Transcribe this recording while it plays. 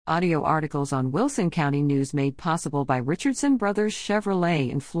Audio articles on Wilson County News made possible by Richardson Brothers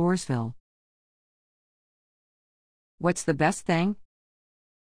Chevrolet in Floresville. What's the best thing?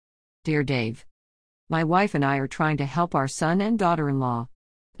 Dear Dave, my wife and I are trying to help our son and daughter-in-law.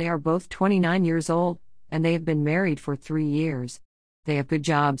 They are both 29 years old, and they have been married for 3 years. They have good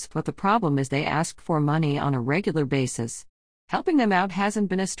jobs, but the problem is they ask for money on a regular basis. Helping them out hasn't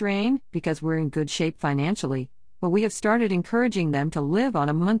been a strain, because we're in good shape financially, but we have started encouraging them to live on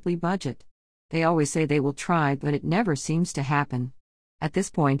a monthly budget. They always say they will try, but it never seems to happen. At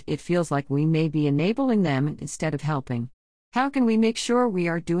this point, it feels like we may be enabling them instead of helping. How can we make sure we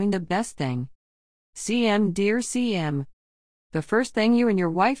are doing the best thing? CM, dear CM. The first thing you and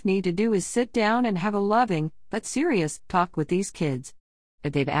your wife need to do is sit down and have a loving, but serious, talk with these kids.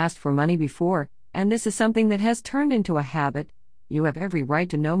 If they've asked for money before, and this is something that has turned into a habit, you have every right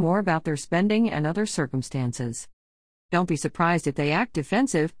to know more about their spending and other circumstances. Don't be surprised if they act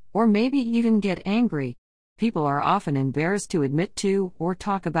defensive, or maybe even get angry. People are often embarrassed to admit to, or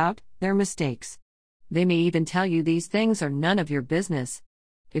talk about, their mistakes. They may even tell you these things are none of your business.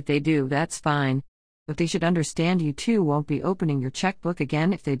 If they do, that's fine. But they should understand you too won't be opening your checkbook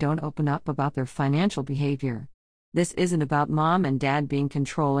again if they don't open up about their financial behavior. This isn't about mom and dad being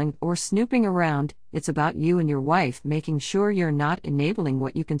controlling or snooping around, it's about you and your wife making sure you're not enabling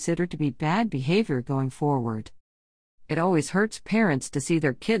what you consider to be bad behavior going forward. It always hurts parents to see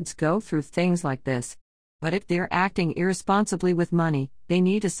their kids go through things like this. But if they're acting irresponsibly with money, they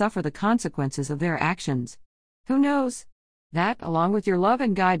need to suffer the consequences of their actions. Who knows? That, along with your love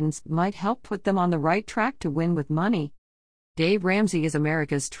and guidance, might help put them on the right track to win with money. Dave Ramsey is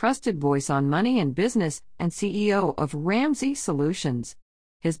America's trusted voice on money and business, and CEO of Ramsey Solutions.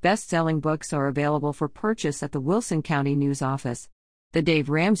 His best-selling books are available for purchase at the Wilson County News office. The Dave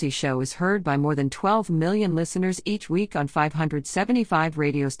Ramsey Show is heard by more than 12 million listeners each week on 575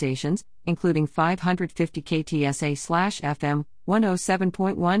 radio stations, including 550 KTSA/FM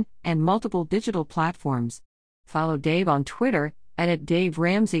 107.1 and multiple digital platforms. Follow Dave on Twitter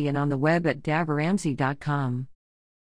 @DaveRamsey and on the web at DaveRamsey.com.